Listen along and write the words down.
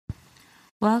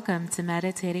Welcome to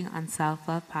Meditating on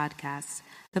Self-Love Podcast,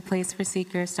 the place for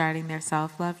seekers starting their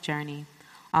self-love journey.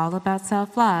 All about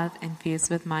self-love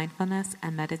infused with mindfulness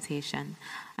and meditation.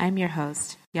 I'm your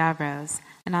host, Ya Rose,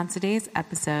 and on today's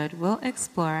episode, we'll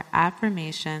explore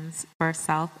affirmations for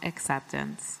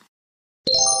self-acceptance.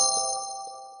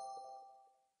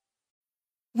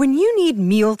 When you need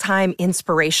mealtime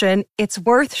inspiration, it's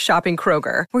worth shopping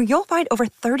Kroger, where you'll find over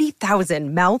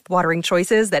 30,000 mouth-watering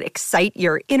choices that excite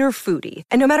your inner foodie.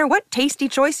 And no matter what tasty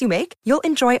choice you make, you'll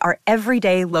enjoy our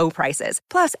everyday low prices,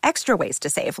 plus extra ways to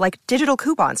save, like digital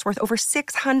coupons worth over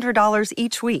 $600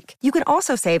 each week. You can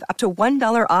also save up to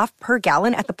 $1 off per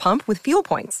gallon at the pump with fuel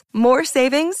points. More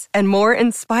savings and more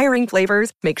inspiring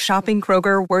flavors make shopping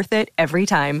Kroger worth it every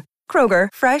time. Kroger,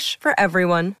 fresh for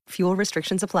everyone. Fuel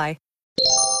restrictions apply.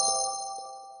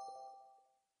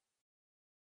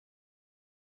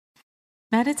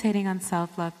 Meditating on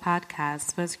Self-Love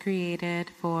Podcast was created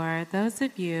for those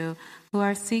of you who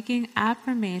are seeking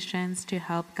affirmations to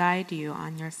help guide you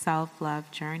on your self-love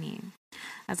journey.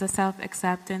 As a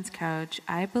self-acceptance coach,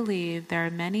 I believe there are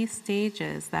many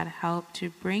stages that help to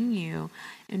bring you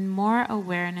in more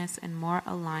awareness and more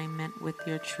alignment with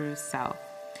your true self.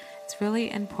 It's really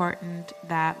important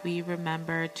that we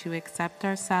remember to accept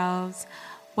ourselves,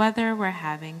 whether we're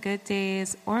having good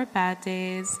days or bad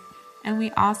days. And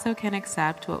we also can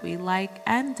accept what we like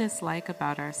and dislike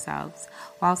about ourselves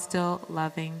while still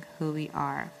loving who we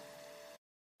are.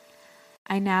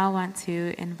 I now want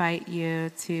to invite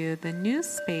you to the new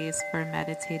space for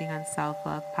Meditating on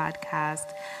Self-Love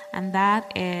podcast, and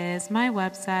that is my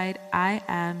website,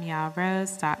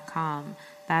 IamYaRose.com.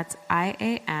 That's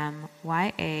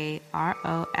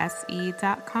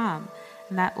IamYaRose.com.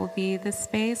 And that will be the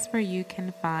space where you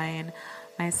can find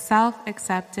my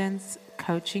self-acceptance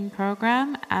coaching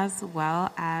program, as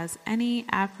well as any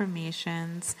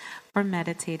affirmations for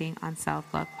Meditating on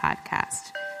Self-Love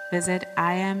podcast. Visit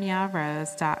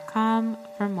IamYaRose.com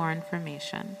for more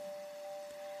information.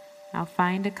 Now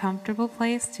find a comfortable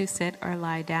place to sit or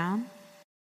lie down.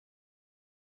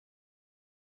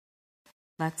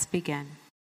 Let's begin.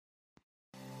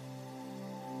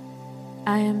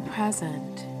 I am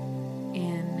present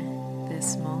in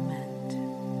this moment.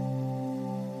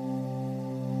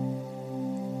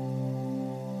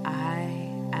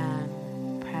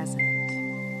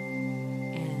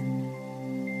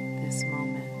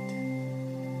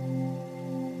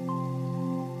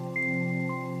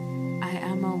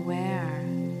 Aware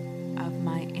of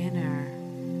my inner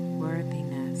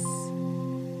worthiness.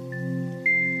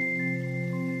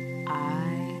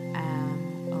 I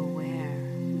am aware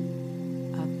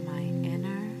of my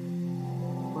inner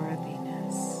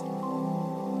worthiness.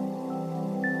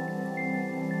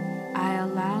 I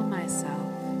allow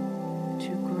myself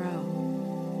to grow.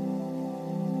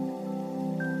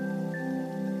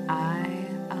 I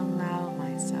allow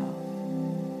myself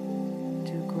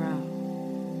to grow.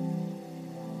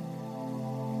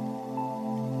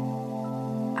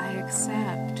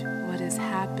 Accept what is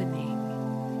happening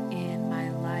in my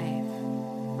life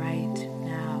right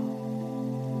now.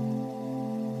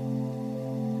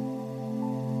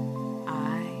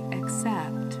 I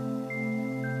accept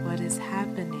what is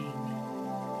happening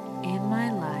in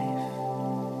my life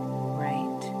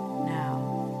right now.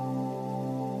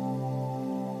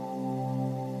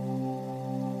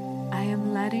 I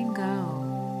am letting go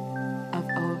of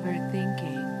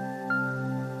overthinking.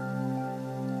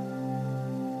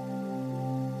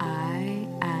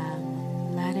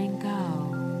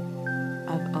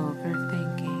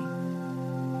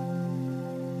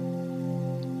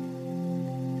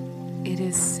 It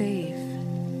is safe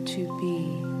to be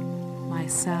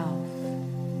myself.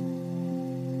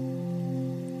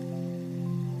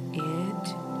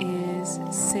 It is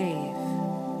safe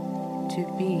to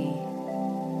be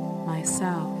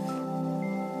myself.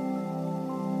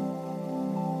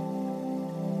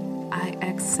 I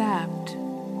accept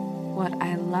what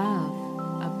I love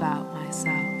about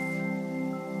myself.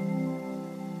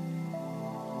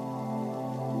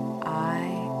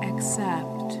 I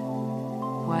accept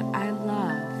what I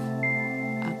love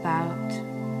about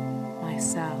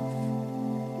myself.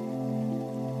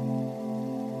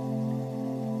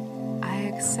 I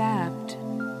accept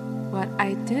what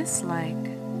I dislike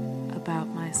about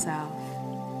myself.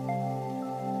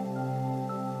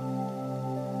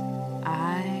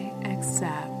 I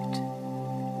accept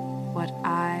what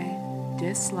I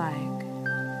dislike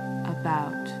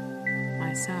about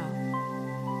myself.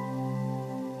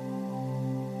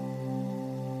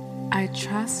 I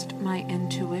trust my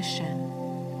intuition.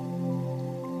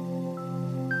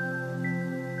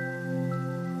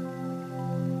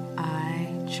 I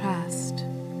trust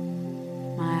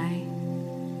my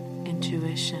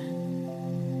intuition.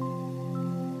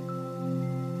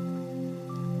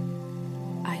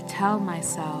 I tell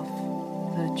myself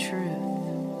the truth.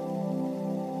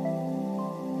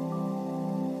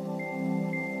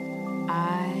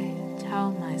 I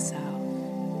tell myself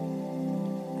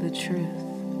the truth.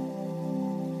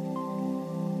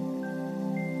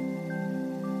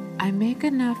 I make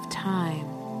enough time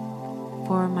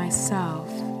for myself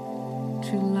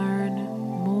to learn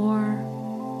more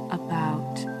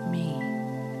about me.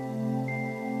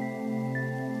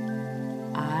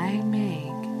 I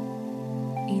make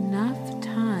enough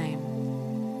time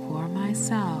for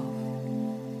myself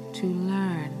to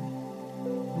learn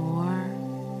more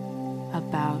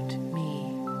about me.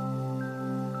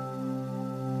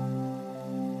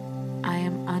 I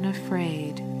am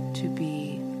unafraid to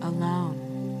be alone.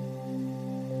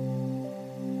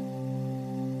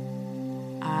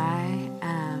 I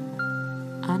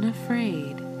am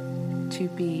unafraid to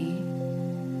be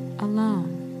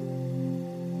alone.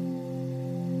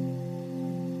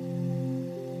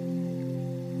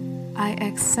 I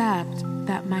accept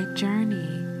that my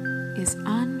journey is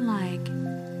unlike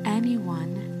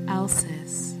anyone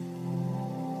else's.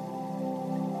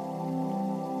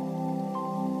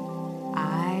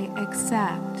 I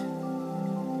accept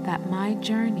that my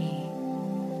journey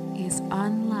is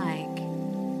unlike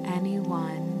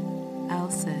anyone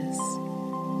else's.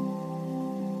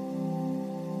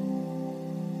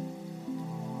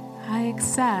 I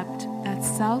accept that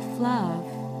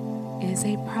self-love is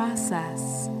a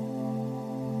process.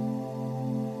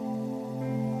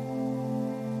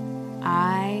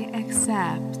 I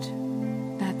accept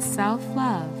that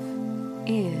self-love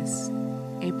is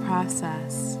a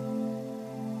process.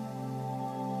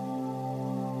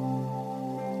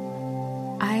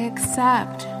 I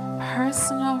accept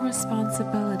personal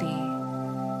responsibility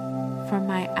for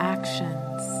my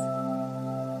actions.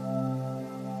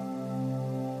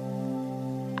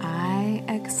 I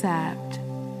accept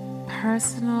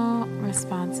personal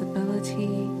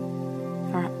responsibility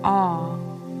for all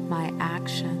my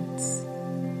actions.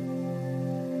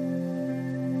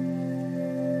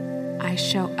 I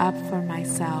show up for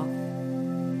myself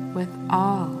with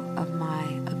all of my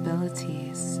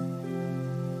abilities.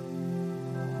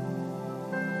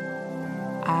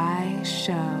 I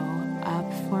show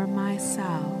up for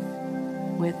myself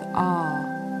with all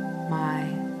my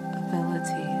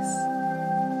abilities.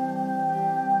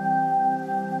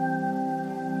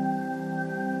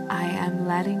 I am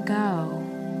letting go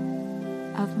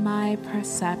of my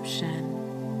perception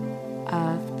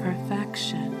of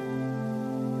perfection.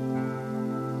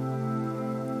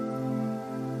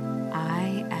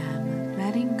 I am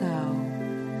letting go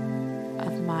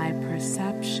of my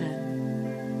perception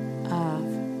of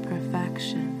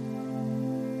perfection.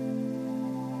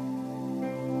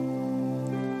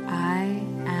 I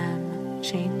am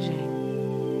changing.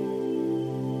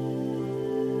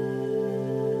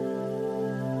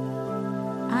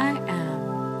 I am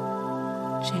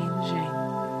changing.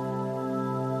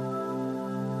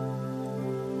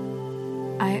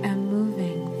 I am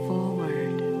moving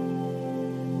forward.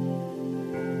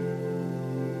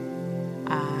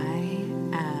 I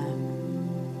am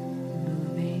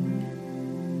moving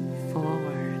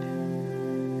forward.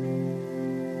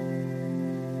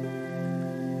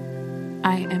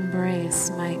 I embrace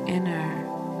my inner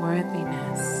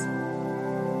worthiness.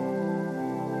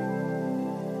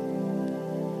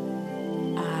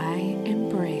 I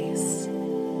embrace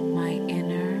my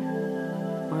inner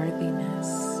worthiness.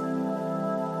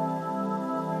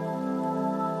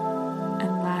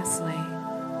 And lastly,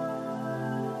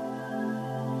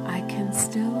 I can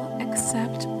still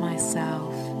accept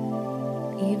myself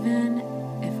even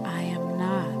if I am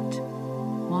not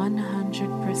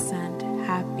 100%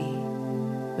 happy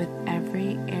with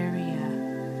every area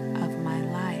of my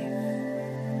life.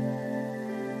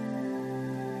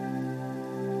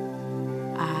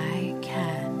 I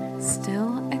can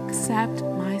still accept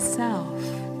myself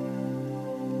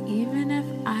even if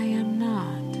I am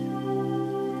not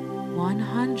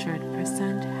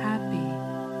 100% happy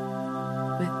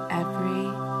with every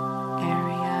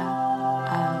area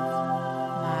of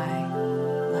my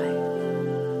life.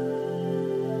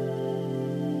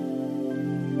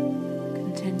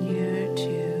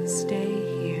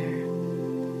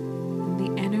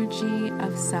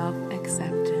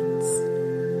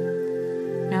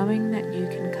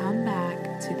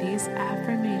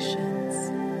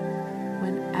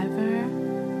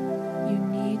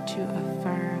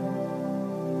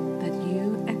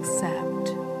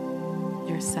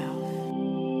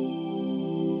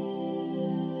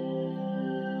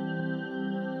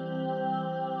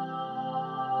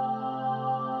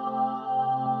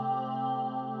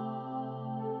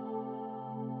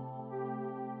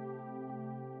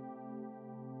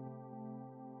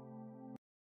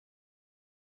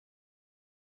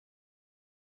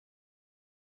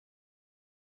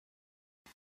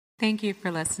 Thank you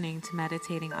for listening to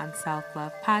Meditating on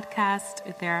Self-Love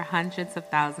podcast. There are hundreds of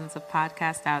thousands of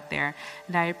podcasts out there,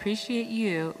 and I appreciate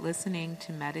you listening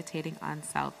to Meditating on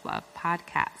Self-Love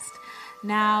podcast.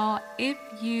 Now, if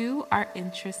you are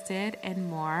interested in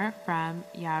more from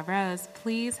Ya Rose,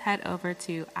 please head over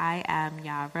to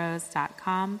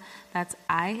IamYaRose.com. That's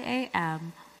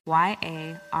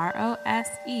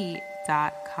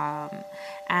IamYaRose.com.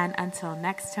 And until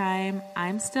next time,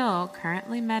 I'm still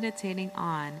currently meditating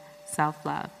on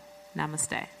self-love.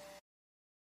 Namaste.